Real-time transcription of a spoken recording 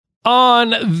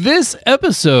On this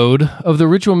episode of the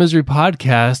Ritual Misery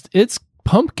Podcast, it's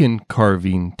pumpkin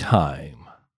carving time.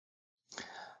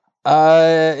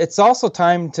 It's also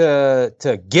time to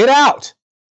get out.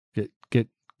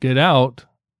 Get out.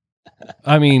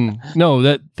 I mean, no,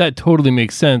 that totally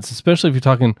makes sense, especially if you're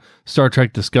talking Star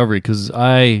Trek Discovery, because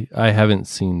I haven't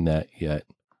seen that yet.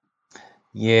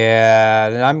 Yeah,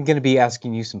 and I'm going to be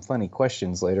asking you some funny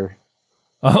questions later.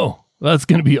 Oh, that's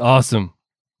going to be awesome.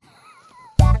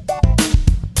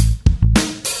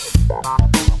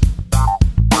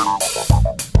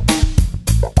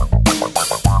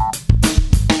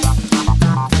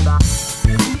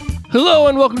 Hello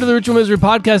and welcome to the Ritual Misery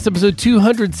Podcast, episode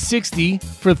 260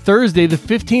 for Thursday, the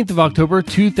 15th of October,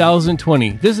 2020.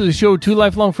 This is a show where two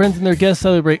lifelong friends and their guests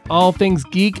celebrate all things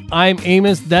geek. I'm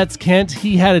Amos, that's Kent.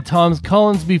 He had a Tom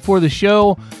Collins before the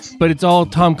show, but it's all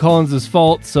Tom Collins'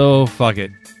 fault, so fuck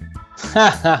it.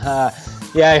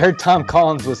 Yeah, I heard Tom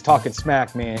Collins was talking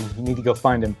smack, man. You need to go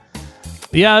find him.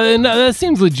 Yeah, and that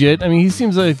seems legit. I mean, he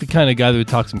seems like the kind of guy that would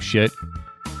talk some shit.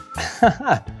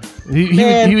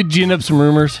 He would gin up some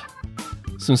rumors.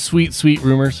 Some sweet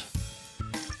rumors.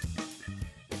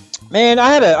 Man, I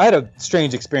had a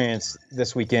strange experience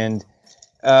this weekend.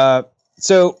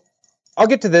 So I'll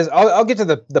get to this. I'll get to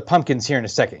the pumpkins here in a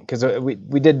second, because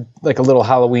we did like a little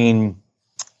Halloween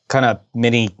kind of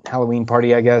mini Halloween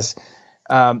party, I guess.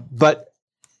 But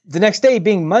the next day,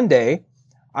 being Monday,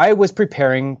 I was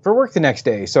preparing for work the next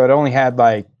day. So I'd only had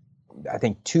like, I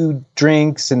think 2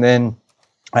 drinks, and then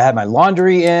I had my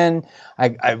laundry in.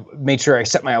 I made sure I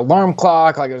set my alarm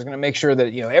clock. Like I was going to make sure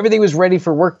that, everything was ready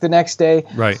for work the next day.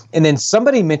 Right. And then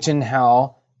somebody mentioned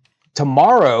how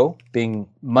tomorrow, being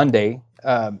Monday,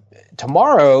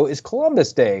 tomorrow is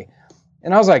Columbus Day.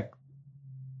 And I was like,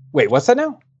 wait, what's that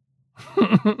now?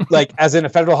 Like, as in a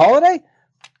federal holiday?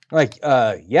 Like,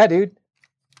 yeah, dude.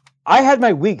 I had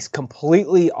my weeks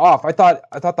completely off. I thought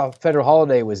the federal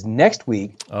holiday was next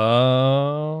week.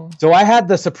 Oh. So I had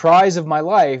the surprise of my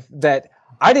life that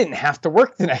I didn't have to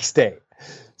work the next day.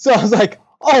 So I was like,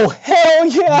 oh, hell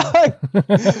yeah.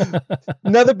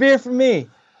 Another beer for me.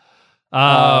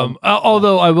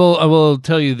 Although I will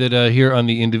tell you that here on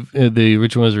the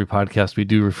Ritual Misery Podcast, we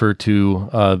do refer to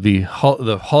the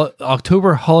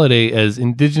October holiday as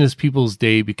Indigenous Peoples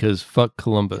Day, because fuck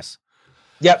Columbus.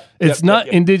 Yep. It's not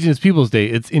Indigenous Peoples Day.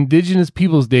 It's Indigenous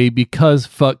Peoples Day because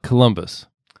fuck Columbus.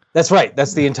 That's right.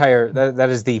 That's the entire, that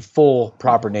is the full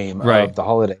proper name of the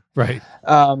holiday. Right.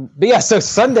 But yeah, so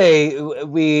Sunday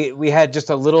we had just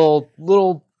a little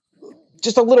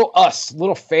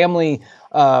family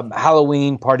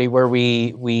Halloween party where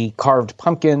we carved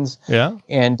pumpkins. Yeah.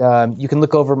 And you can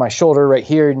look over my shoulder right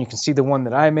here and you can see the one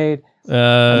that I made.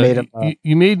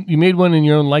 You made one in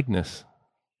your own likeness.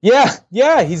 Yeah.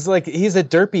 He's a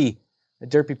derpy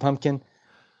pumpkin.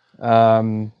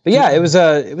 But yeah, it was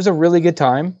a really good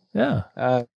time. Yeah.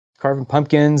 Carving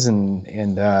pumpkins and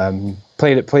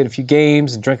played a few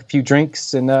games and drank a few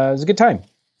drinks, and it was a good time.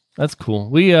 That's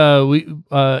cool. We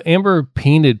Amber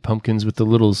painted pumpkins with the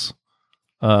littles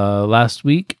last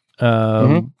week.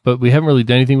 But we haven't really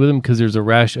done anything with them because there's a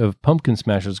rash of pumpkin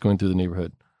smashers going through the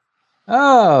neighborhood.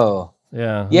 Oh.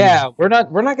 Yeah. We're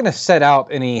not going to set out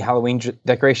any Halloween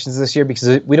decorations this year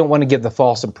because we don't want to give the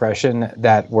false impression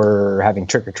that we're having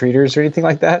trick-or-treaters or anything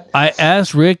like that. I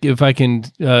asked Rick if I can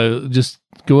just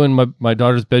go in my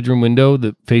daughter's bedroom window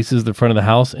that faces the front of the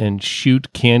house and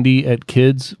shoot candy at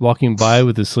kids walking by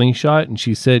with a slingshot, and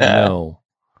she said no.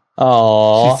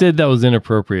 Oh. She said that was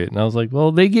inappropriate, and I was like,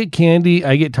 well, they get candy,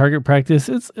 I get target practice.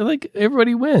 It's like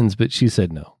everybody wins, but she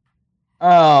said no.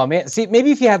 Oh, man. See,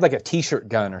 maybe if you had like a T-shirt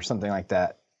gun or something like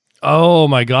that. Oh,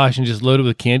 my gosh. And just load it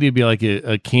with candy. It'd be like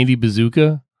a candy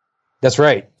bazooka. That's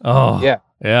right. Oh, yeah.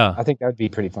 Yeah. I think that would be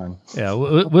pretty fun. Yeah.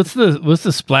 What's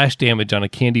the splash damage on a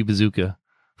candy bazooka?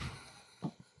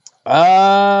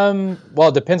 Well,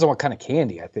 it depends on what kind of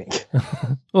candy, I think.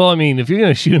 Well, I mean, if you're going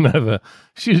to shoot them out of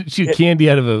shoot candy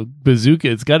out of a bazooka,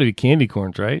 it's got to be candy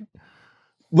corns, right?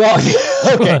 Well,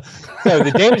 okay. So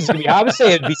the damage is going to be, I would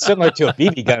say it'd be similar to a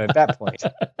BB gun at that point.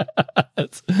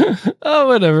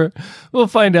 Whatever. We'll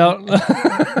find out.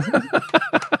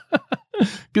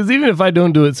 Because even if I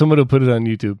don't do it, someone will put it on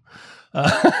YouTube.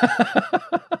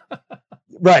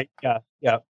 Right. Yeah.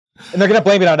 And they're going to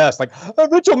blame it on us. Like,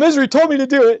 Ritual Misery told me to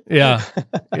do it. Yeah.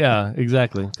 Yeah,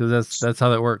 exactly. Because that's how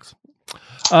that works.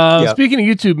 Speaking of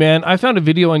YouTube, man, I found a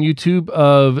video on YouTube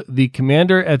of the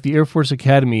commander at the Air Force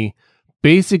Academy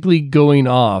basically going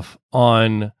off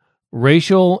on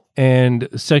racial and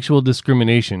sexual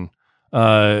discrimination.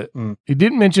 It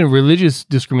didn't mention religious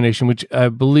discrimination, which I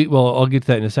believe, well, I'll get to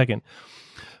that in a second.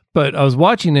 But I was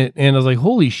watching it and I was like,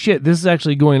 holy shit, this is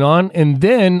actually going on. And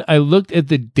then I looked at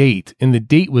the date, and the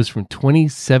date was from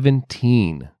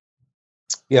 2017.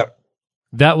 Yep.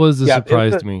 That was a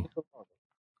surprise to me.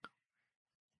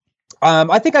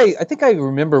 I think I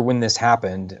remember when this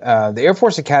happened. The Air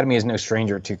Force Academy is no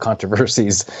stranger to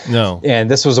controversies. No.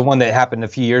 And this was the one that happened a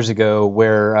few years ago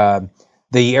where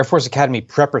the Air Force Academy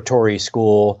Preparatory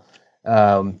School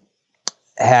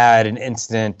had an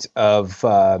incident of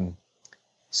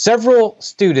several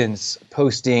students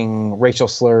posting racial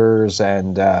slurs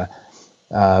and a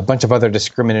bunch of other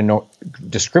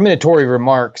discriminatory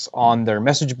remarks on their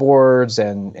message boards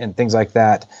and things like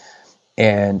that.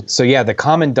 And so, yeah, the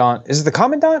commandant, is it the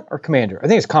commandant or commander? I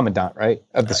think it's commandant, right,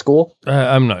 of the school.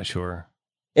 I'm not sure.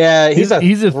 Yeah, he's a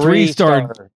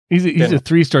 3-star. He's a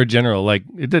 3-star general. Like,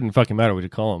 it doesn't fucking matter what you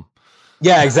call him.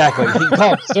 Yeah, exactly. You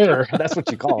call him sir. That's what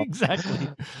you call him. Exactly.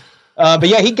 But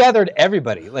yeah, he gathered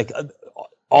everybody, like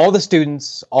all the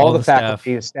students, all the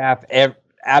faculty, staff,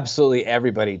 absolutely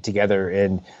everybody together,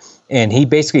 and he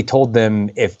basically told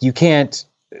them, if you can't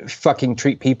fucking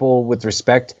treat people with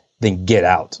respect, then get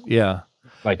out. Yeah.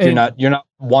 Like, you're not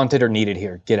wanted or needed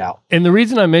here. Get out. And the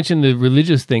reason I mentioned the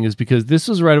religious thing is because this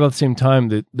was right about the same time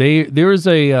that there was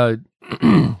a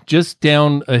just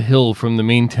down a hill from the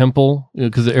main temple,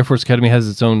 because the Air Force Academy has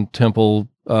its own temple,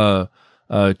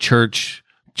 church,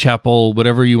 chapel,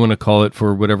 whatever you want to call it,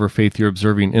 for whatever faith you're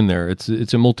observing in there. It's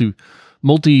a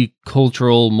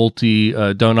multicultural,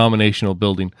 multi-denominational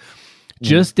building.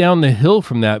 Just down the hill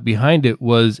from that, behind it,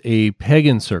 was a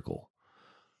pagan circle.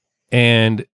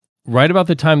 And right about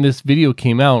the time this video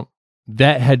came out,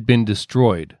 that had been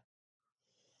destroyed.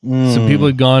 Some people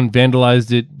had gone,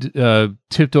 vandalized it,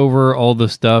 tipped over all the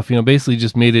stuff, basically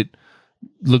just made it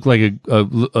look like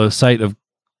a site of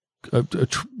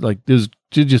like this.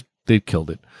 Just they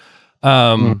killed it.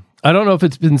 I don't know if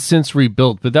it's been since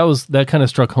rebuilt, but that kind of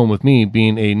struck home with me,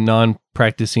 being a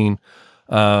non-practicing.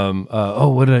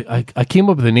 I came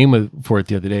up with a name for it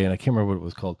the other day, and I can't remember what it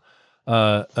was called.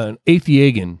 An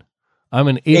atheagan. I'm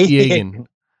an atheagan.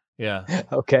 Yeah.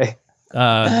 Okay.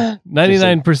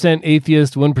 99%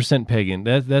 atheist, 1% pagan.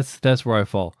 That's where I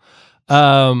fall.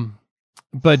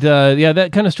 But that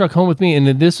kind of struck home with me. And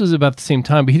then this was about the same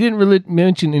time, but he didn't really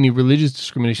mention any religious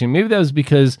discrimination. Maybe that was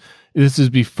because this is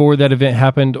before that event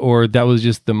happened, or that was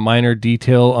just the minor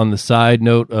detail on the side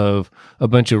note of a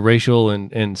bunch of racial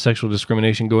and sexual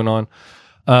discrimination going on.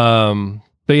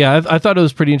 But yeah, I thought it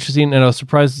was pretty interesting, and I was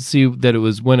surprised to see that it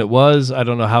was when it was. I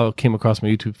don't know how it came across my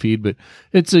YouTube feed, but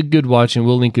it's a good watch, and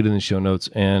we'll link it in the show notes.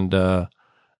 And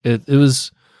it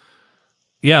was,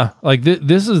 yeah, like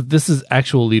this is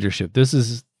actual leadership.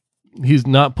 He's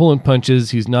not pulling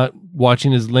punches. He's not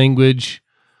watching his language.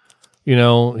 He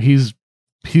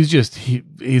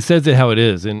says it how it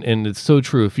is, and it's so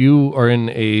true. If you are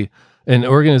in an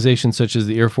organization such as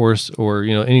the Air Force or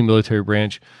any military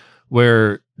branch,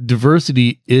 where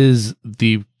diversity is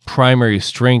the primary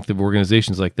strength of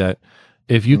organizations like that,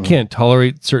 if you can't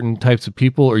tolerate certain types of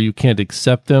people, or you can't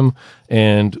accept them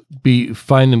and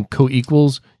find them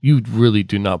co-equals, you really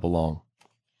do not belong.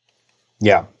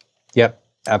 Yeah. Yep.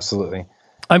 Absolutely.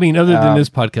 I mean, other than this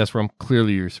podcast where I'm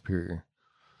clearly your superior.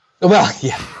 Well,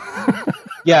 yeah.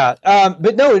 Yeah.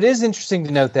 But no, it is interesting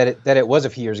to note that it was a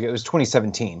few years ago. It was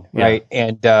 2017, right?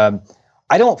 And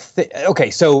I don't think. Okay,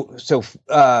 so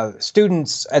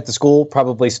students at the school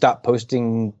probably stopped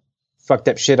posting fucked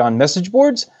up shit on message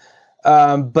boards,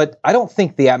 but I don't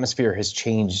think the atmosphere has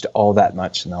changed all that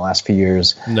much in the last few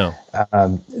years. No.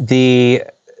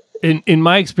 In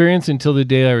my experience, until the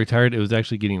day I retired, it was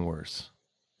actually getting worse.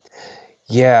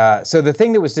 Yeah. So the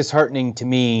thing that was disheartening to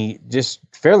me just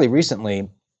fairly recently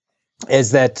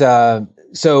is that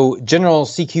so General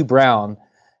C.Q. Brown,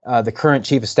 the current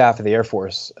Chief of Staff of the Air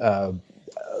Force,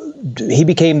 he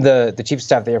became the Chief of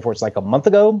Staff of the Air Force like a month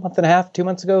and a half, 2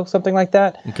 months ago, something like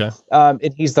that. Okay.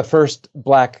 And he's the first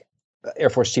Black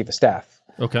Air Force Chief of Staff.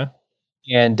 Okay.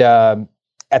 And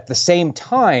at the same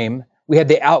time, we had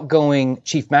the outgoing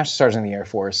Chief Master Sergeant of the Air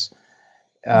Force.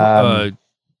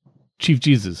 Chief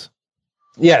Jesus.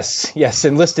 Yes,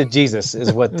 enlisted Jesus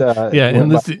is what.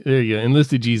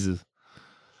 Enlisted Jesus.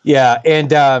 Yeah,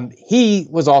 and he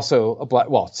was also a black.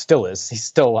 Well, still is. He's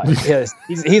still alive.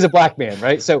 He's a black man,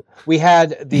 right? So we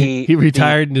had he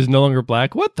retired and is no longer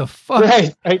black. What the fuck?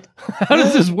 Right. How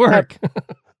does this work?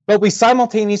 But we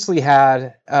simultaneously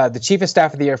had the Chief of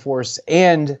Staff of the Air Force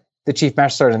and the Chief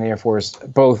Master Sergeant of the Air Force,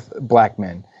 both black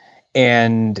men,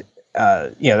 and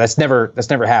that's never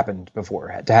happened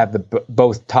before, to have the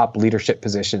both top leadership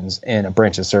positions in a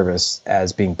branch of service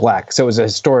as being black. So it was a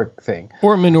historic thing,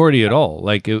 or a minority at all.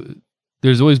 Like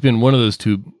there's always been one of those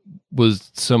two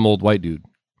was some old white dude.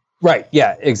 Right.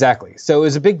 Yeah, exactly. So it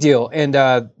was a big deal. And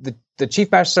the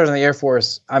Chief Master Sergeant of the Air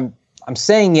Force, I'm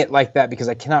saying it like that because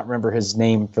I cannot remember his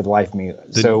name for the life of me.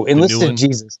 So enlisted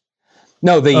Jesus.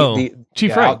 No, the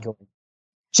Chief Wright.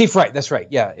 Chief Wright. That's right.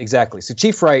 Yeah, exactly. So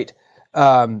Chief Wright,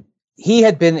 he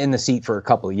had been in the seat for a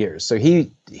couple of years. So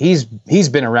he's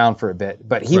been around for a bit,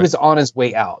 but he was on his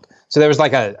way out. So there was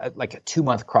like a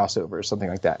 2-month crossover or something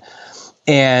like that.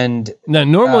 And now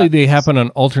normally they happen on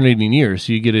alternating years.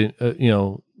 So you get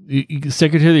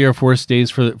Secretary of the Air Force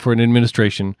stays for an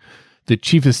administration. The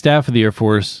Chief of Staff of the Air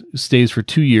Force stays for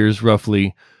 2 years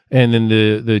roughly, and then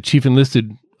the Chief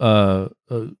Enlisted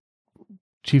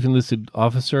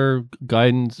Officer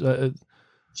guidance.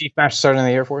 Chief Master Sergeant of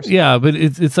the Air Force. Yeah, but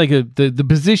it's like the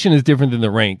position is different than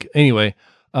the rank. Anyway,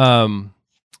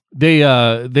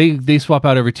 they swap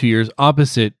out every 2 years,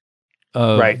 opposite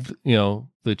of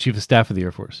the Chief of Staff of the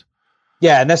Air Force.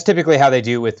 Yeah, and that's typically how they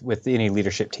do with any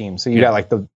leadership team. So you got like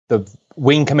the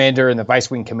wing commander and the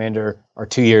vice wing commander are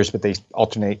 2 years, but they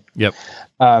alternate. Yep.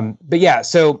 But yeah,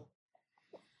 so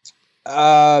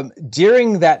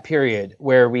during that period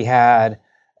where we had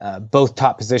both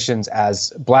top positions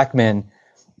as black men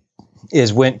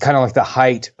is when kind of like the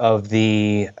height of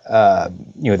the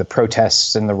the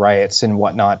protests and the riots and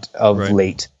whatnot of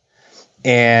late.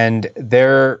 And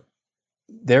there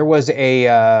was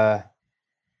a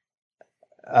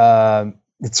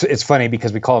it's funny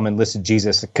because we call him enlisted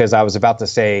Jesus, because I was about to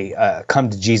say come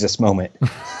to Jesus moment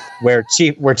where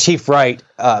Chief Wright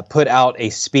put out a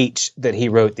speech that he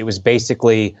wrote that was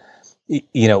basically,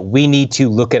 we need to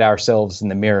look at ourselves in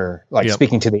the mirror, like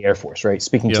speaking to the Air Force, right?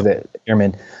 Speaking to the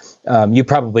airmen. You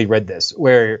probably read this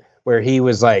where he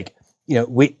was like,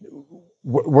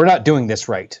 we're not doing this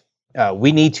right.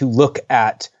 We need to look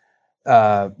at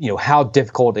how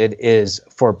difficult it is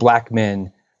for black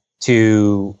men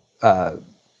to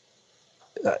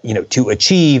to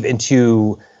achieve and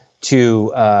to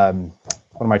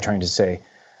what am I trying to say?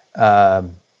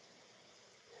 To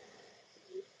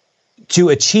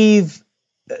achieve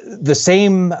the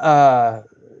same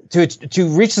to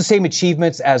reach the same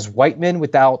achievements as white men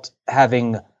without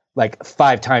having like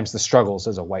 5 times the struggles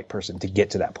as a white person to get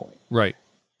to that point. Right.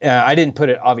 I didn't put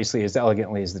it obviously as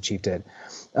elegantly as the chief did,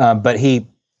 but it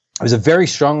was a very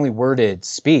strongly worded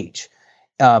speech.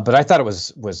 But I thought it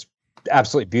was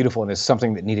absolutely beautiful, and it's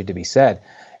something that needed to be said.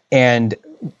 And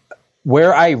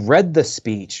where I read the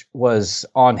speech was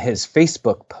on his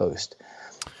Facebook post,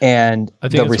 and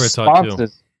the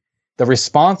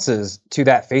responses to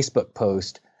that Facebook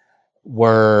post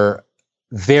were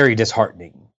very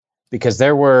disheartening, because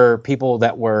there were people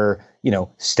that were,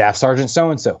 Staff Sergeant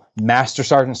so-and-so, Master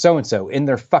Sergeant so-and-so in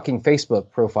their fucking Facebook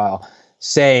profile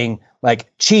saying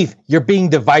like, Chief, you're being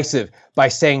divisive by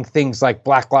saying things like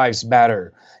Black Lives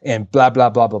Matter and blah, blah,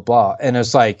 blah, blah, blah. And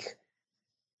it's like,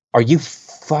 are you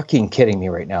fucking kidding me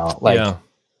right now? Like,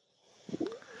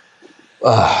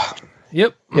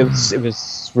 yep. It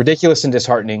was ridiculous and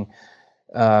disheartening.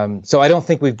 So I don't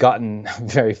think we've gotten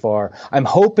very far. I'm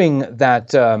hoping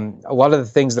that a lot of the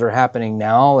things that are happening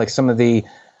now, like some of the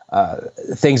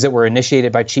things that were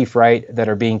initiated by Chief Wright that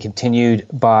are being continued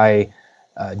by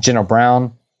General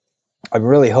Brown, I'm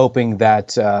really hoping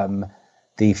that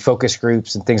the focus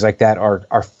groups and things like that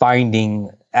are finding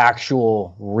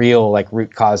actual, real, like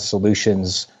root cause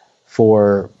solutions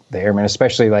for the airmen,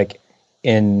 especially like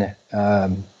in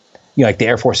like the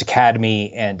Air Force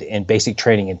Academy and in basic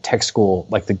training and tech school,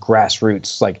 like the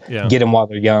grassroots, like get them while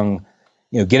they're young,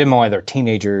 get them while they're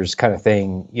teenagers, kind of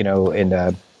thing,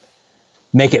 and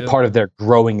make it part of their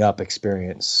growing up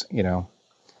experience,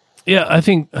 Yeah, I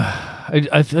think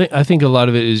I think a lot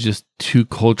of it is just too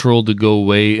cultural to go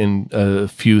away in a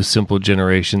few simple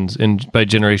generations, and by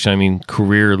generation I mean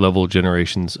career level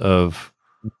generations of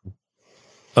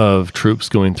troops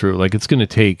going through. Like it's going to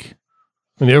take.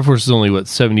 And the Air Force is only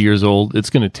 70 years old.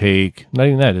 It's going to take not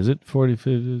even that, is it? 40,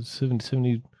 50,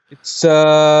 70.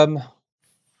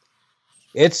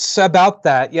 It's about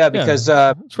that, because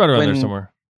it's right around there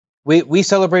somewhere. We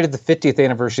celebrated the 50th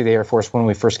anniversary of the Air Force when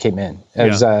we first came in. It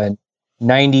was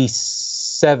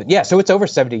 97. Yeah, so it's over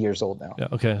 70 years old now. Yeah,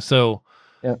 okay. So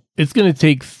it's going to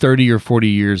take 30 or 40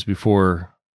 years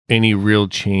before any real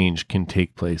change can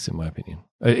take place, in my opinion.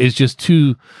 It's just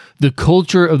the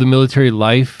culture of the military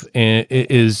life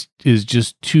is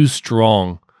just too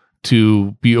strong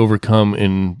to be overcome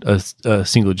in a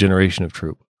single generation of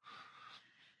troop.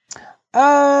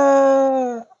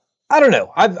 I don't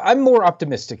know. I'm more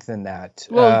optimistic than that.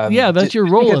 Well, that's your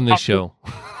role in this show.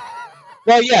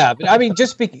 Well, yeah, but I mean,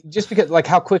 just because like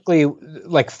how quickly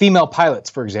like female pilots,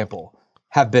 for example,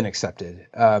 have been accepted.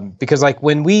 Because like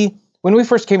when we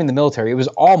first came in the military, it was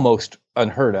almost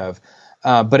unheard of.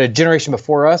 But a generation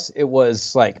before us, it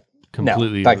was like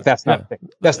completely no, like that's not a thing.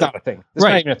 That's not a thing. That's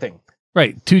not even a thing.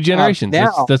 Right. 2 generations.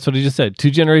 That's what he just said.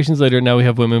 2 generations later, now we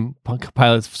have women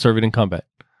pilots serving in combat.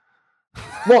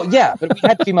 Well, yeah, but we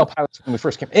had female pilots when we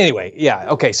first came. Anyway, yeah.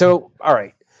 Okay. So, all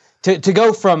right. To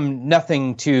go from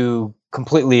nothing to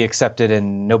completely accepted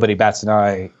and nobody bats an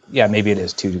eye. Yeah, maybe it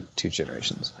is two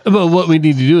generations. But what we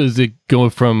need to do is go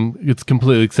from it's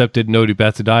completely accepted, nobody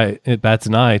bats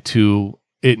an eye to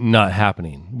it not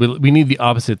happening. We need the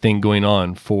opposite thing going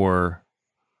on for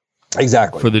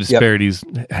the disparities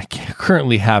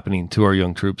currently happening to our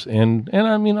young troops and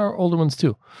I mean our older ones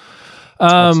too.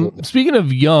 Speaking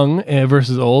of young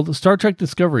versus old, Star Trek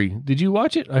Discovery. Did you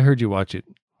watch it? I heard you watch it.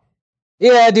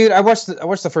 Yeah, dude, I watched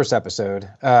the first episode.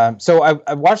 So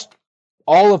I watched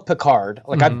all of Picard.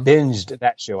 Like I binged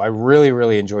that show. I really,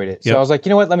 really enjoyed it. So I was like, you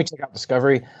know what? Let me check out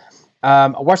Discovery. I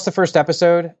watched the first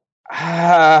episode.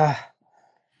 I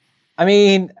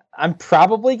mean, I'm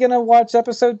probably gonna watch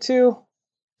episode 2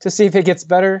 to see if it gets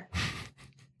better.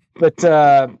 But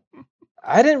I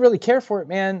didn't really care for it,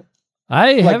 man.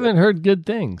 I haven't heard good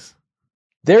things.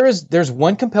 There's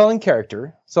one compelling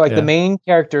character. So the main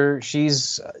character,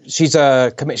 she's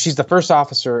the first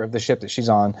officer of the ship that she's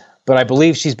on, but I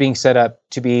believe she's being set up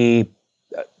to be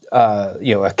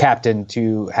a captain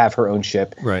to have her own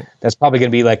ship. Right. That's probably going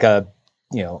to be like a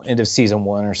end of season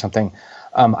 1 or something.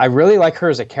 I really like her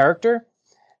as a character.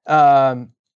 But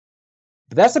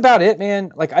that's about it,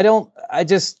 man. Like I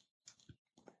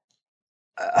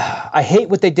hate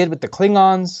what they did with the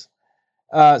Klingons.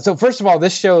 So first of all,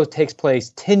 this show takes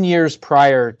place 10 years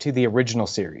prior to the original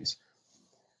series,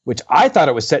 which I thought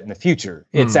it was set in the future.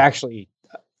 It's actually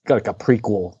like a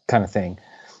prequel kind of thing,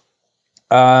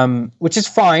 which is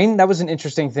fine. That was an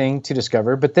interesting thing to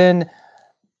discover. But then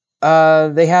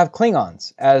they have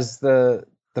Klingons as the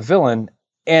villain,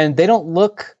 and they don't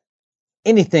look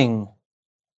anything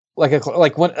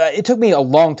like when it took me a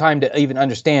long time to even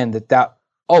understand that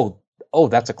oh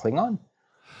that's a Klingon.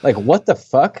 Like what the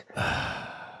fuck?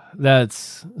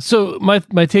 That's so my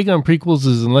take on prequels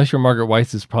is unless you're Margaret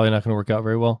Weis, it's probably not going to work out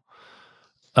very well.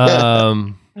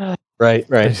 Right.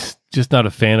 I'm just not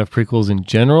a fan of prequels in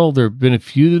general. There have been a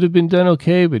few that have been done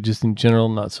okay, but just in general,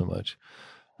 not so much.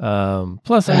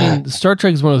 Plus, I mean, Star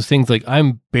Trek is one of those things. Like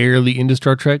I'm barely into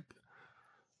Star Trek.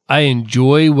 I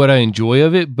enjoy what I enjoy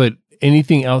of it, but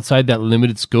anything outside that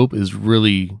limited scope is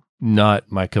really not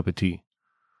my cup of tea.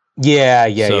 Yeah.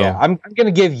 I'm going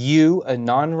to give you a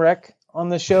non-rec on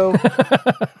the show.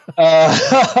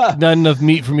 Not enough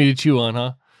meat for me to chew on,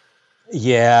 huh?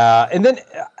 Yeah. And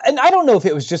I don't know if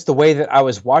it was just the way that I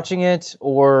was watching it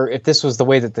or if this was the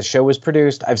way that the show was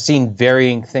produced. I've seen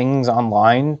varying things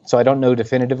online, so I don't know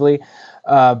definitively.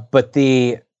 But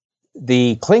the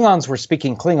Klingons were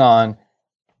speaking Klingon,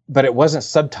 but it wasn't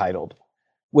subtitled,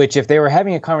 which if they were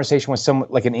having a conversation with someone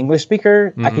like an English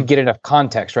speaker, I could get enough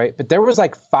context, right? But there was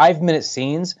like 5-minute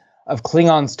scenes of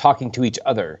Klingons talking to each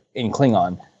other in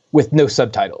Klingon with no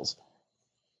subtitles.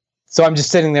 So I'm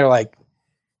just sitting there like,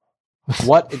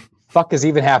 what the fuck is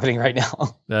even happening right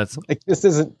now? That's like, this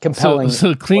isn't compelling. So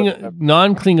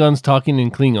non-Klingons talking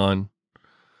in Klingon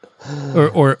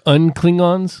or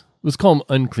un-Klingons. Let's call them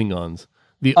un-Klingons.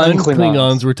 The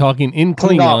un-Klingons were talking in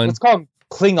Klingon. Let's call them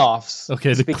Klingoffs.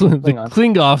 Okay, the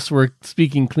Klingoffs were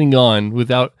speaking Klingon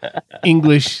without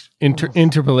English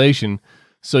interpolation.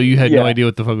 So you had no idea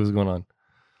what the fuck was going on.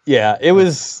 Yeah, it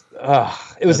was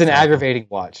an aggravating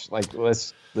watch. Like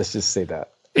let's just say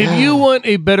that. If you want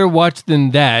a better watch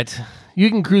than that, you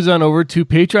can cruise on over to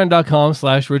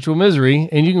patreon.com/ritualmisery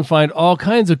and you can find all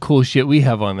kinds of cool shit we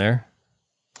have on there.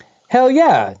 Hell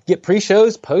yeah. Get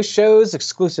pre-shows, post-shows,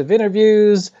 exclusive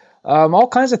interviews, all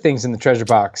kinds of things in the treasure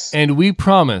box. And we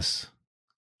promise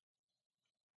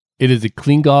it is a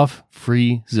Klingoff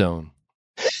free zone.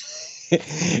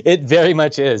 It very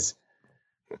much is.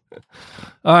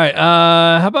 All right.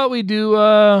 How about we do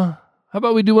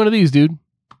one of these, dude?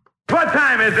 What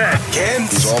time is it? Ken,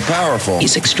 he's all powerful.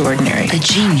 He's extraordinary. A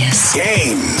genius.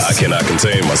 Games. I cannot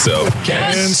contain myself.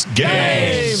 Ken's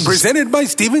Games. Presented by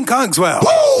Stephen Cogswell.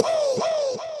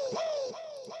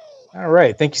 All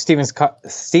right. Thank you, Stephen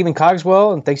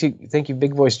Cogswell, and thank you,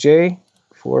 Big Voice Jay,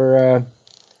 for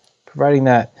providing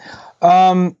that.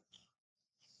 All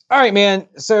right, man.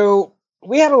 So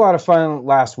we had a lot of fun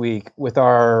last week with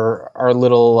our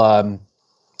little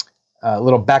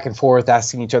little back and forth,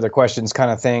 asking each other questions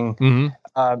kind of thing.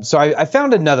 Mm-hmm. So I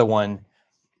found another one.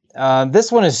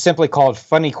 This one is simply called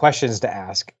Funny Questions to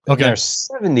Ask. Okay. There's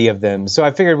 70 of them. So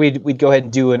I figured we'd go ahead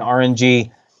and do an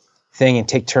RNG thing and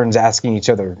take turns asking each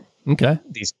other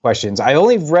these questions. I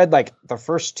only read like the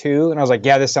first 2 and I was like,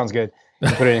 yeah, this sounds good.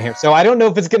 and put it in here. So I don't know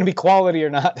if it's going to be quality or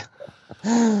not.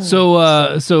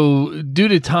 So due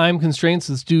to time constraints,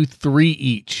 let's do 3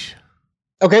 each.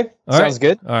 Okay, sounds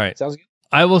good. All right. Sounds good.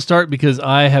 I will start because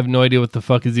I have no idea what the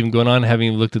fuck is even going on, having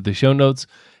even looked at the show notes.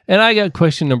 And I got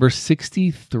question number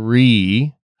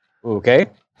 63. Okay.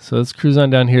 So let's cruise on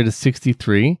down here to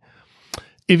 63.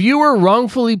 If you were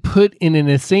wrongfully put in an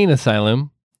insane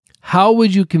asylum, how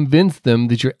would you convince them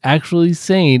that you're actually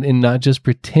sane and not just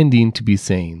pretending to be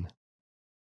sane?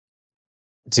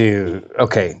 Dude,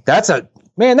 okay. That's a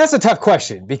tough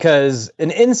question because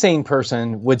an insane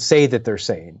person would say that they're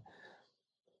sane.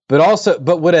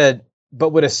 But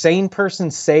would a sane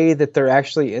person say that they're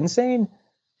actually insane?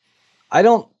 I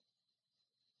don't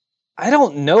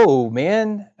know,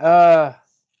 man.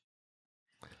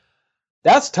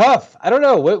 That's tough. I don't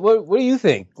know. What do you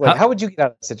think? Like, how would you get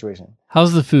out of the situation?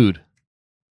 How's the food?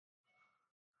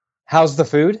 How's the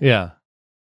food? Yeah.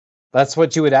 That's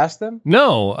what you would ask them?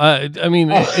 No. I mean,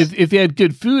 if they had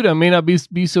good food, I may not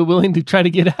be so willing to try to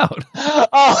get out. Oh,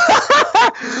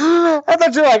 I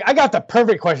thought you were like, I got the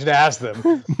perfect question to ask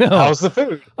them. No. How's the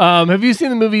food? Have you seen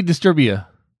the movie Disturbia?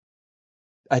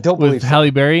 I don't believe with so. Halle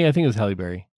Berry? I think it was Halle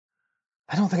Berry.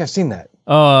 I don't think I've seen that.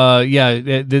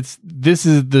 Yeah. This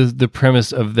is the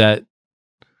premise of that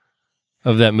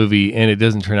movie, and it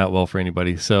doesn't turn out well for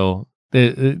anybody. So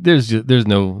there's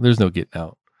no getting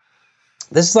out.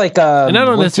 This is like, and I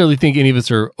don't necessarily think any of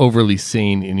us are overly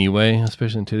sane anyway,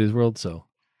 especially in today's world. So,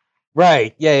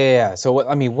 right, yeah. So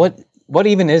what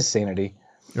even is sanity?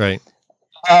 Right.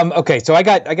 Okay, so I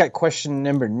got question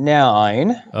number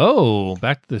 9. Oh,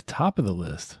 back to the top of the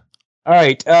list. All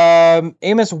right,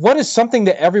 Amos, what is something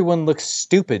that everyone looks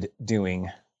stupid doing?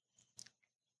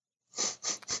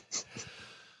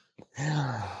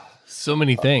 So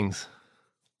many things.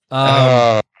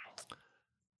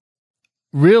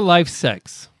 Real life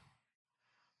sex.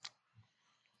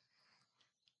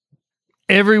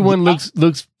 Everyone looks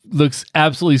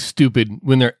absolutely stupid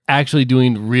when they're actually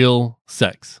doing real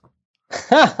sex.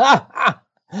 Yeah.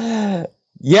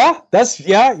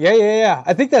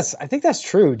 I think that's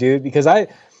true, dude, because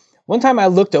one time I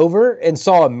looked over and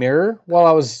saw a mirror while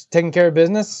I was taking care of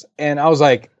business, and I was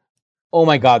like, oh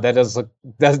my God, that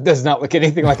does not look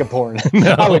anything like a porn.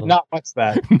 No. I would not watch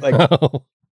that. Like, No.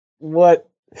 what?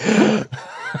 That's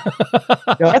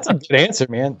a good answer,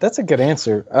 man. That's a good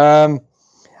answer. I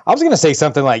was going to say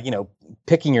something like,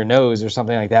 picking your nose or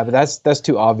something like that, but that's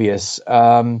too obvious.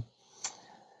 I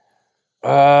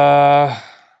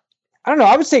don't know.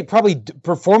 I would say probably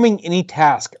performing any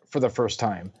task for the first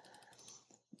time.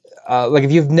 Like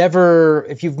if you've never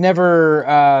used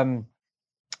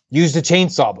a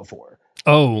chainsaw before.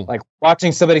 Oh, like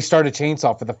watching somebody start a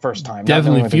chainsaw for the first time.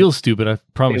 Definitely feels stupid. I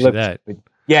promise you that. Stupid.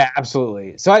 Yeah,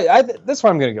 absolutely. So I that's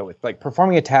what I'm going to go with. Like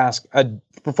performing a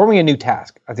new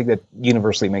task. I think that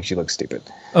universally makes you look stupid.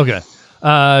 Okay.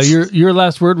 Your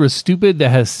last word was stupid. That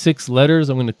has 6 letters.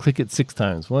 I'm going to click it 6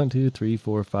 times. 1, 2, 3,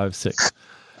 4, 5, 6.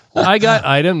 I got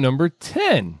item number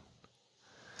 10.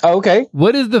 Oh, okay.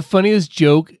 What is the funniest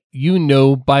joke you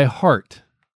know by heart?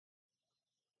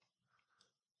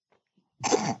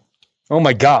 Oh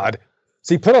my God.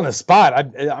 So you put on the spot.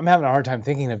 I'm having a hard time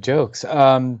thinking of jokes.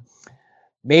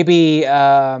 Maybe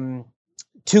 2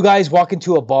 guys walk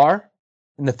into a bar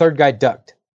and the third guy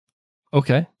ducked.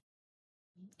 Okay.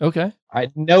 I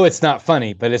know it's not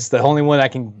funny, but it's the only one I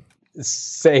can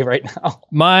say right now.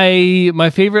 My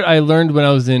favorite I learned when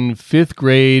I was in 5th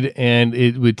grade, and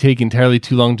it would take entirely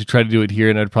too long to try to do it here,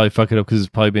 and I'd probably fuck it up because it's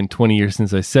probably been 20 years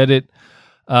since I said it.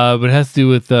 But it has to do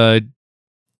with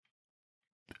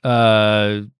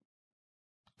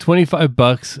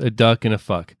 $25, a duck, and a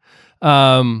fuck.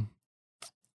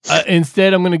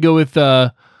 Instead, I'm going to go with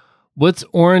what's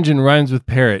orange and rhymes with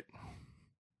parrot?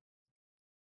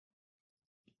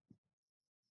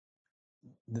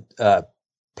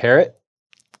 Parrot?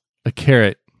 A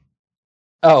carrot.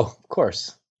 Oh, of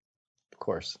course.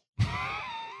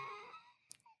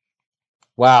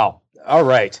 Wow. All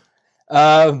right.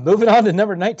 Moving on to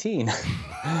number 19.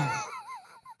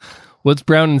 What's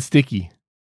brown and sticky?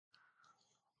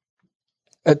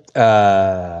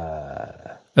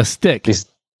 A stick.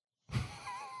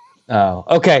 Oh,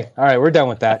 okay. All right. We're done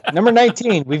with that. Number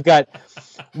 19, we've got,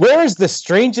 where is the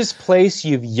strangest place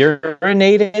you've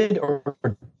urinated or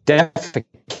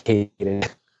defecated?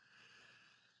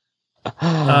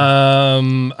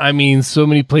 I mean, so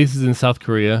many places in South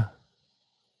Korea.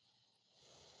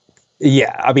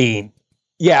 Yeah. I mean,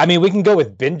 we can go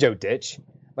with Benjo Ditch.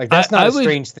 Like that's not a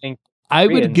strange thing. I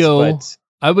would go.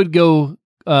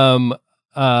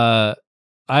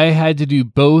 I had to do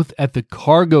both at the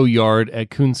cargo yard at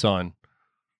Kunsan.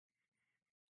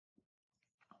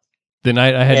 The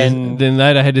night I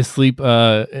had to sleep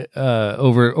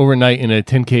overnight in a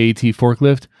 10K AT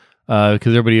forklift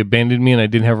because everybody abandoned me and I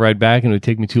didn't have a ride back, and it would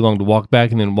take me too long to walk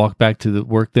back and then walk back to the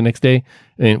work the next day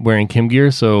and wearing Kim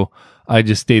gear. So I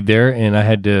just stayed there, and I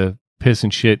had to piss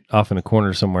and shit off in a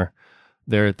corner somewhere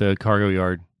there at the cargo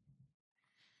yard.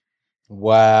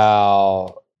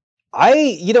 Wow.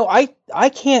 I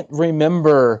can't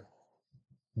remember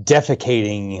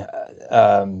defecating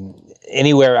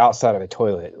anywhere outside of a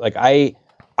toilet. Like I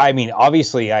mean,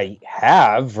 obviously I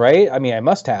have, right? I mean, I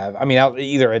must have. I mean,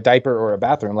 either a diaper or a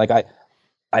bathroom. Like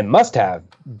I must have,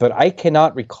 but I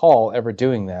cannot recall ever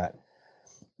doing that.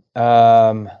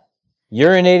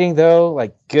 Urinating though,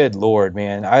 like, good Lord,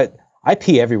 man. I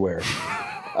pee everywhere.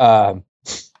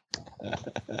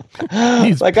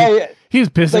 He's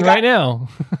pissing like right now.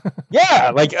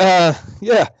 Yeah, like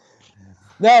yeah.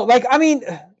 No, like, I mean,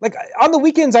 like on the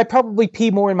weekends I probably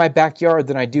pee more in my backyard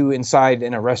than I do inside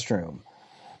in a restroom.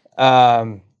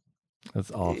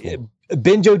 That's awful.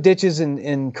 Benjo ditches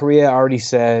in Korea, I already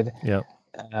said. Yeah.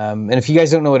 And if you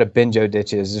guys don't know what a benjo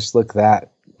ditch is, just look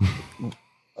that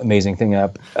amazing thing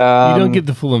up. You don't get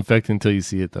the full effect until you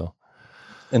see it, though.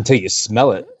 Until you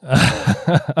smell it.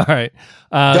 All right.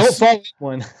 Don't fall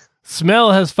one.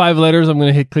 Smell has 5 letters. I'm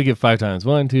going to click it 5 times.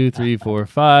 1, 2, 3, 4,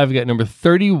 5. We got number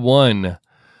 31.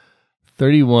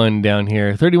 31 down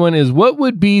here. 31 is, what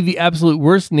would be the absolute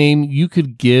worst name you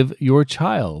could give your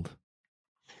child?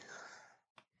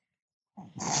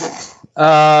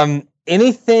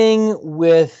 Anything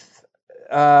with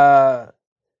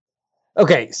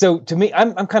okay, so to me,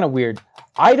 I'm kind of weird.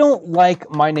 I don't like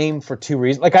my name for 2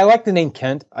 reasons. Like, I like the name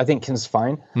Kent. I think Kent's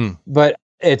fine. But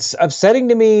it's upsetting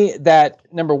to me that,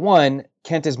 number one,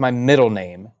 Kent is my middle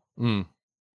name.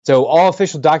 So all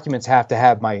official documents have to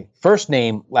have my first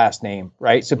name, last name,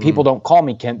 right? So people don't call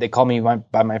me Kent. They call me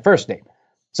by my first name.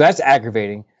 So that's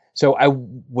aggravating. So I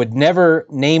would never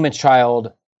name a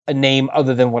child a name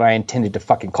other than what I intended to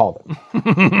fucking call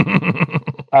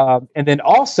them. And then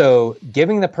also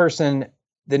giving the person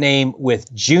the name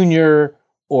with Junior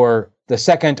or the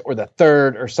second or the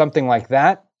third or something like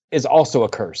that is also a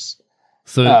curse.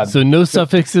 So no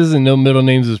suffixes and no middle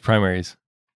names as primaries.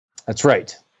 That's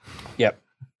right. Yep.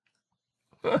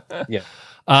 Yeah.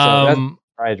 So that's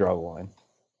where I draw the line.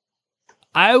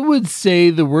 I would say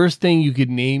the worst thing you could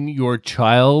name your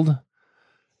child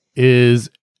is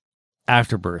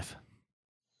Afterbirth.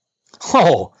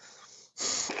 Oh,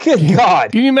 good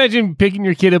God. Can you imagine picking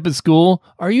your kid up at school?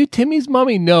 Are you Timmy's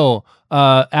mommy? No.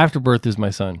 Afterbirth is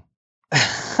my son.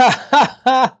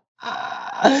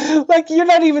 Like, you're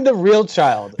not even the real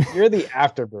child. You're the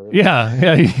Afterbirth.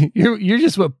 Yeah. You're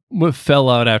just what fell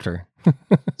out after.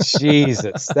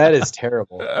 Jesus, that is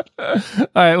terrible. All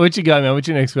right, what you got, man? What's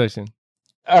your next question?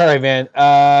 All right, man.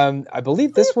 I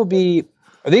believe this will be...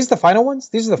 Are these the final ones?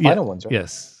 These are the final ones, right?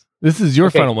 Yes. This is your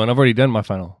final one. I've already done my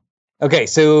final. Okay,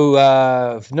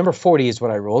 so number 40 is what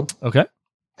I rolled. Okay.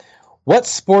 What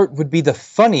sport would be the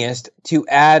funniest to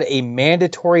add a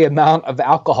mandatory amount of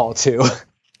alcohol to?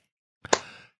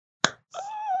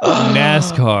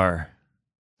 NASCAR.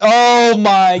 Oh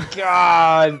my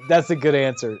God. That's a good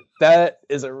answer. That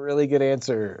is a really good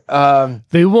answer.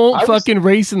 They won't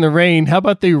race in the rain. How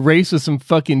about they race with some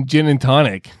fucking gin and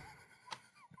tonic?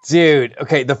 Dude,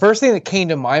 okay, the first thing that came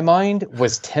to my mind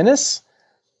was tennis.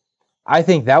 I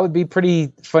think that would be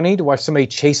pretty funny to watch somebody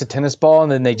chase a tennis ball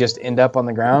and then they just end up on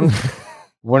the ground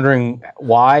wondering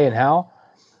why and how.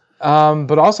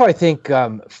 But also I think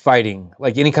fighting,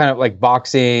 like any kind of like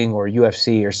boxing or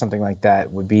UFC or something like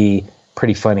that would be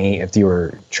pretty funny if you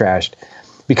were trashed.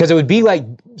 Because it would be like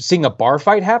seeing a bar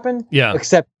fight happen,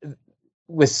 except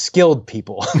with skilled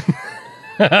people.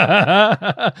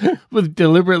 With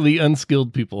deliberately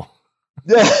unskilled people.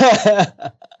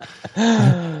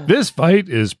 This fight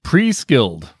is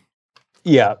pre-skilled.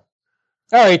 Yeah.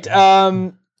 All right. Yeah. That's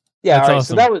all right.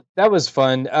 awesome. So that was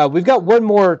fun. We've got one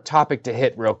more topic to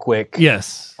hit real quick.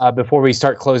 Yes. Before we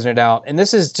start closing it out, and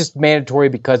this is just mandatory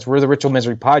because we're the Ritual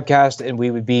Misery Podcast, and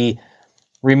we would be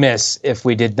remiss if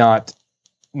we did not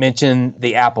mention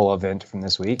the Apple event from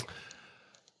this week.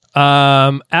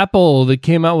 Apple, they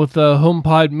came out with the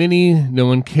HomePod Mini. No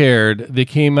one cared. They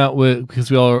came out with,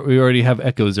 because we already have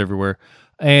echoes everywhere.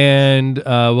 And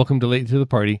welcome to late to the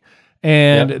party.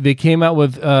 And they came out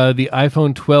with the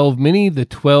iPhone 12 Mini, the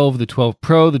 12, the 12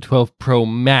 Pro, the 12 Pro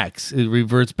Max. It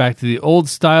reverts back to the old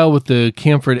style with the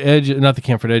chamfered edge, not the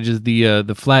chamfered edges,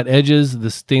 the flat edges,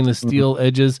 the stainless steel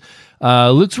edges.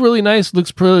 Looks really nice.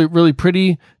 Looks really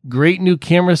pretty. Great new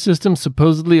camera system.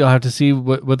 Supposedly, I'll have to see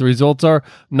what the results are.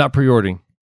 I'm not pre-ordering.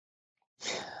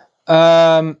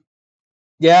 Yeah,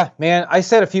 Yeah, man. I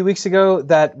said a few weeks ago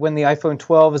that when the iPhone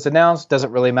 12 is announced,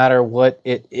 doesn't really matter what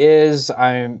it is.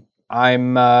 I'm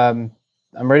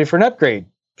ready for an upgrade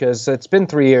because it's been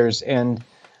 3 years and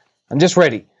I'm just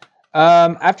ready.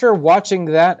 After watching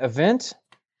that event,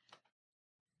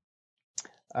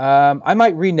 I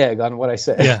might renege on what I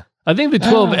said. Yeah, I think the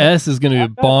 12S is going to be a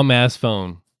bomb ass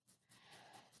phone.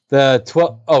 The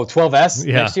 12S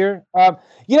next year. I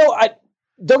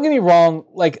don't get me wrong.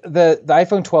 Like the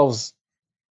iPhone 12's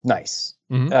nice,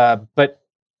 but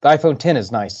the iPhone 10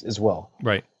 is nice as well.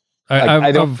 Right.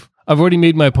 I've already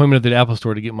made my appointment at the Apple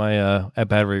Store to get my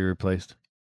battery replaced.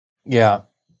 Yeah.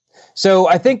 So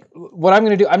I think what I'm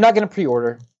going to do, I'm not going to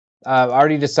pre-order. I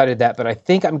already decided that, but I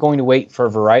think I'm going to wait for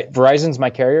Verizon's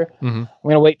my carrier. I'm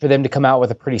going to wait for them to come out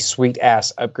with a pretty sweet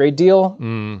ass upgrade deal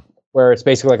where it's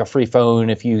basically like a free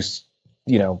phone if you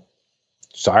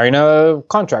sign a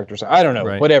contract or something. I don't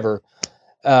know, whatever.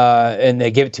 And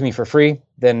they give it to me for free,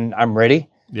 then I'm ready.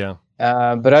 Yeah.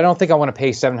 But I don't think I want to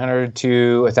pay $700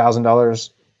 to $1,000.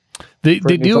 They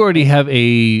do already have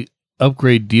a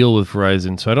upgrade deal with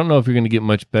Verizon, so I don't know if you're going to get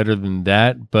much better than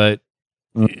that, but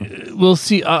we'll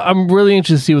see. I'm really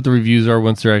interested to see what the reviews are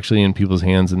once they're actually in people's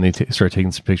hands and they start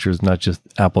taking some pictures, not just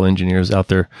Apple engineers out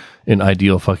there in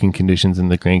ideal fucking conditions in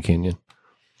the Grand Canyon.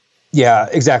 Yeah,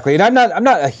 exactly. And I'm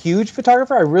not a huge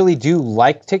photographer. I really do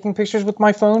like taking pictures with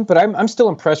my phone, but I'm still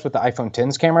impressed with the iPhone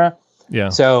X's camera. Yeah.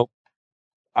 So,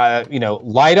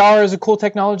 LiDAR is a cool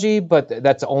technology, but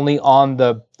that's only on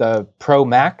the Pro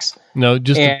Max. No,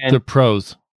 just the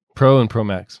Pros, Pro and Pro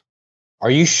Max. Are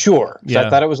you sure? Yeah. I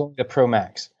thought it was only the Pro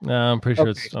Max. No, I'm pretty sure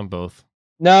it's on both.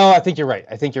 No, I think you're right.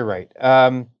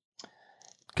 Because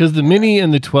the Mini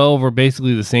and the 12 are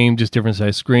basically the same, just different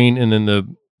size screen, and then the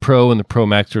Pro and the Pro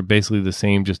Max are basically the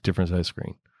same, just different size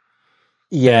screen.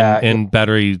 Yeah. And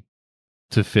battery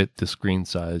to fit the screen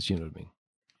size, you know what I mean?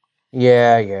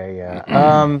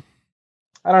 Yeah.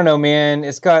 I don't know, man.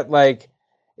 It's got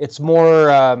it's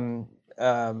more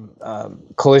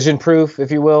collision proof,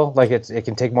 if you will. Like it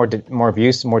can take more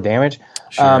abuse, more damage.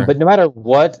 Sure. But no matter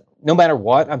what,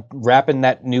 I'm wrapping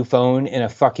that new phone in a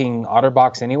fucking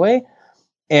OtterBox anyway.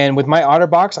 And with my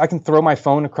OtterBox, I can throw my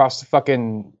phone across the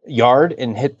fucking yard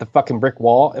and hit the fucking brick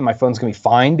wall, and my phone's gonna be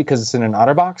fine because it's in an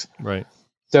OtterBox. Right.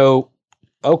 So,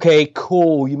 okay,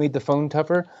 cool. You made the phone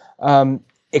tougher.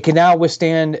 It can now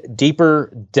withstand deeper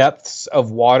depths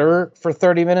of water for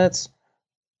 30 minutes.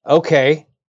 Okay.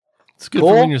 It's good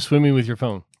for when you're swimming with your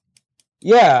phone.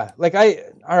 Yeah.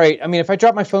 All right. I mean, if I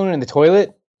drop my phone in the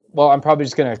toilet, well, I'm probably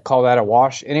just going to call that a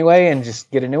wash anyway and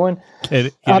just get a new one. Get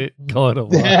it. Call it a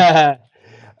wash.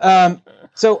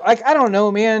 So, I don't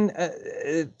know, man.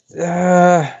 It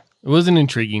wasn't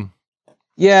intriguing.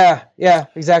 Yeah,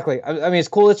 exactly. I mean, it's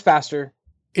cool. It's faster.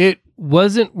 It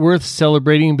wasn't worth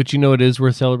celebrating, but you know it is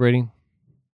worth celebrating?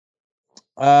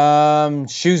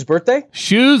 Shu's birthday?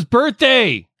 Shu's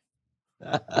birthday!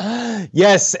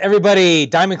 Yes, everybody,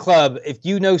 Diamond Club. If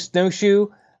you know Snowshoe,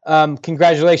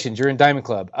 congratulations, you're in Diamond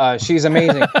Club. She's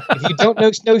amazing. If you don't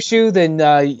know Snowshoe, then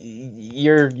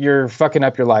you're fucking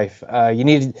up your life. You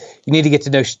need to get to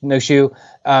know Snowshoe,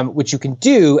 which you can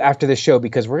do after the show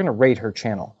because we're gonna raid her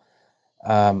channel.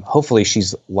 Hopefully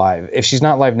she's live. If she's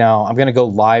not live now, I'm going to go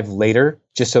live later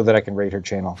just so that I can raid her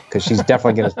channel because she's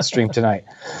definitely going to stream tonight.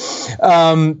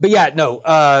 But yeah,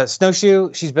 no,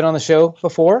 Snowshoe, she's been on the show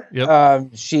before.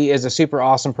 Yep. She is a super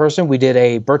awesome person. We did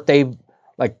a birthday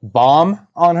bomb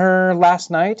on her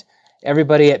last night.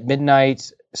 Everybody at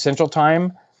midnight Central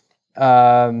Time.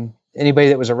 Anybody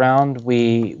that was around,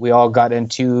 we all got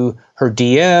into her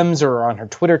DMs or on her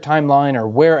Twitter timeline or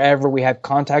wherever we had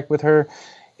contact with her.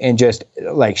 And just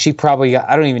she probably got,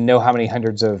 I don't even know how many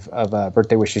hundreds of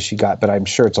birthday wishes she got, but I'm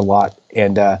sure it's a lot.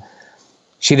 And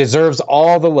she deserves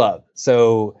all the love.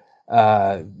 So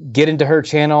get into her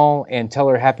channel and tell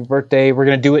her happy birthday. We're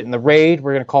going to do it in the raid.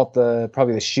 We're going to call it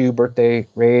probably the Shu birthday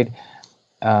raid.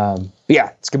 But yeah,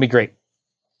 it's going to be great.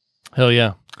 Hell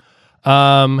yeah.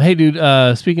 Hey,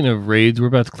 dude, speaking of raids, we're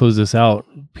about to close this out.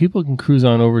 People can cruise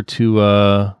on over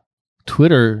to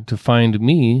Twitter to find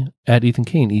me at Ethan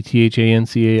Caine,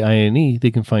 ETHANCAINE.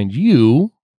 They can find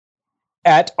you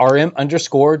at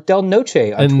RM_Del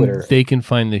Noche on Twitter. They can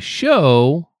find the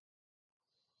show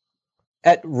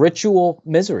at Ritual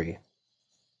Misery.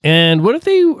 And what if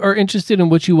they are interested in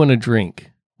what you want to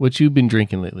drink? What you've been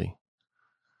drinking lately?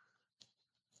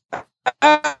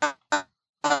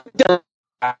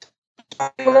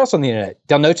 Everywhere else on the internet,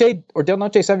 Del Noche or Del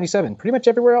Noche 77, pretty much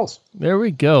everywhere else. There we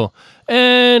go.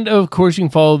 And of course, you can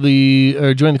follow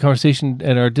join the conversation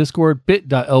at our Discord,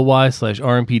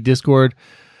 bit.ly/RMP Discord.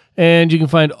 And you can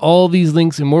find all these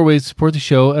links and more ways to support the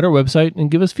show at our website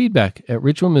and give us feedback at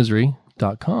ritualmisery.com.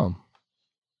 diamondclub.com.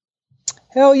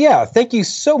 Hell yeah. Thank you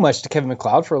so much to Kevin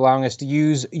MacLeod for allowing us to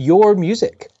use your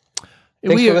music.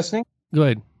 Thanks for listening. Go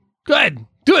ahead. Go ahead.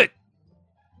 Do it.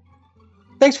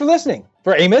 Thanks for listening.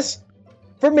 For Amos,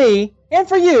 for me, and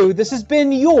for you, this has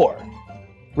been your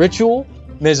Ritual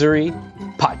Misery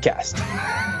Podcast.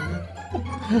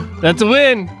 That's a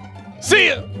win. See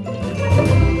ya.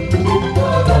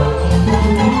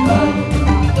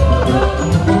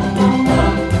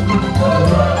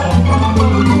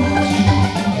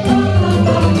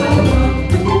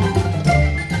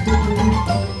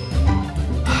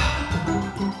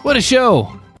 What a show.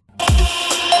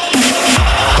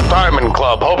 Diamond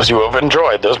Club hopes you have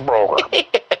enjoyed this program.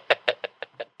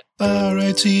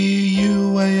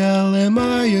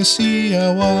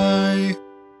 RITUALMISCLY.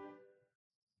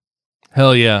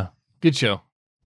 Hell yeah. Good show.